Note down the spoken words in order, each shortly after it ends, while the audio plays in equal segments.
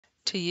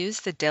To use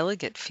the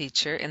Delegate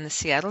feature in the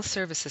Seattle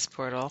Services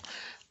portal,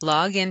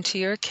 log into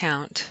your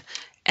account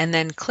and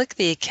then click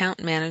the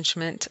Account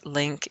Management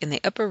link in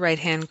the upper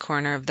right-hand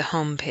corner of the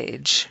home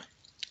page.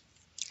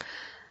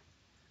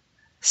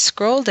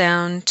 Scroll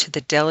down to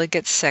the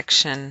Delegates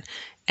section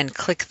and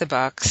click the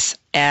box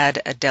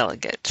Add a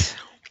Delegate.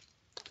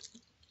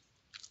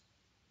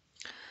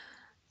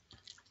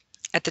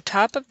 At the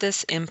top of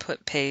this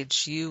input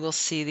page, you will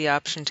see the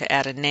option to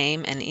add a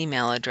name and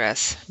email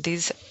address.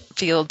 These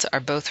fields are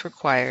both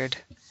required.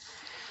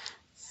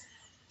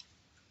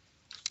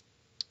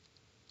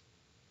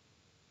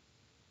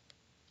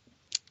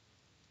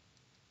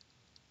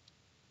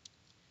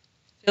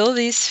 Fill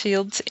these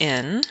fields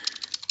in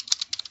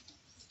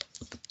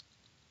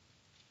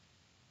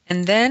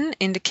and then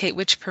indicate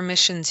which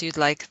permissions you'd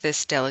like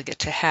this delegate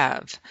to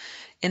have.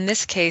 In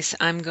this case,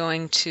 I'm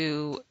going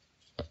to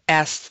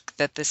ask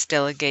that this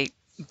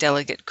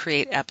delegate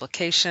create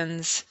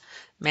applications,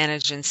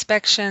 manage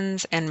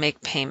inspections, and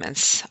make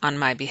payments on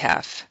my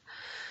behalf.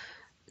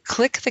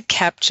 Click the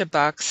CAPTCHA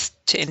box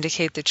to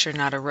indicate that you're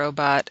not a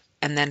robot,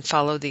 and then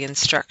follow the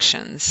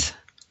instructions.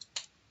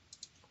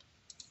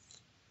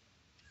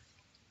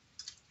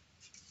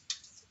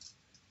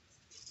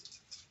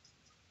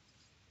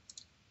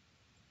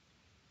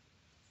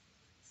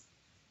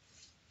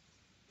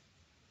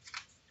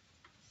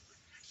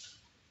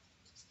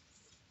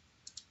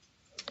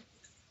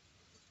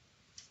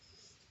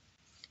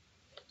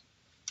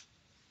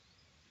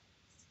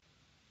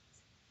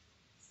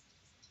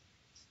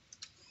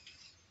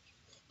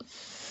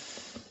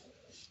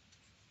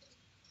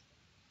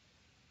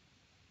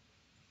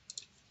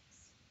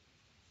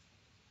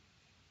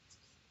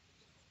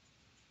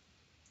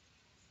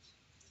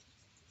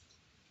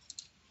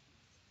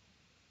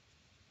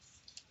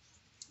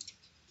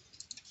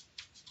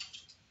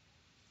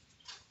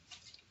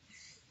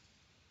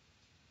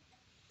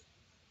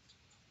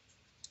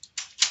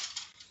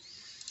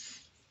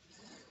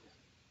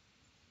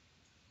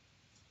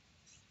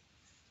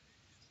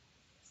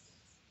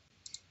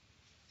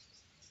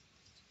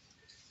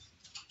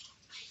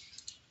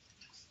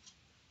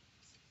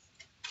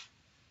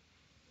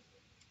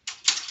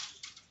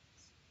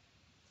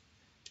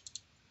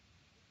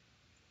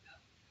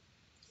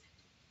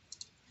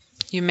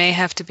 You may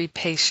have to be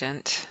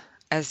patient,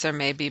 as there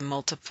may be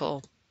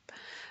multiple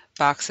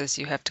boxes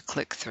you have to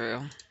click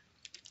through.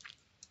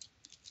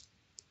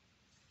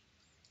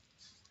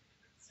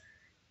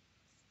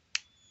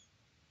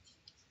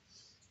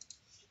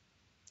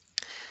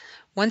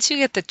 Once you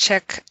get the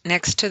check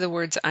next to the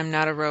words "I'm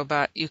not a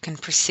robot," you can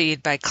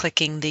proceed by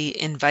clicking the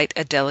Invite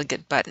a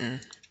Delegate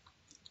button.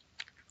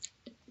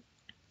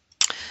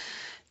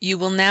 You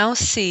will now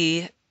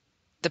see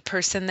the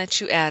person that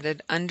you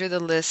added under the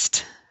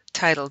list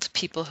titled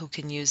People Who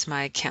Can Use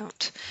My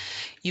Account.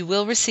 You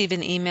will receive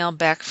an email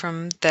back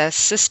from the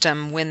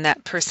system when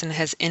that person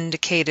has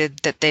indicated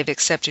that they've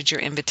accepted your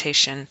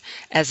invitation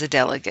as a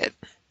delegate.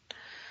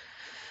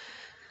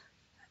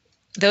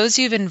 Those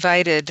you've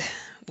invited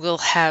will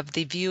have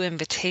the View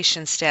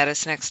Invitation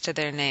status next to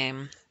their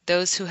name.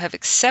 Those who have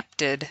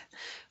accepted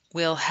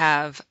will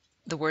have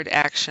the word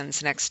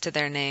Actions next to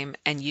their name,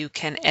 and you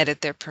can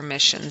edit their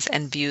permissions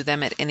and view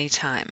them at any time.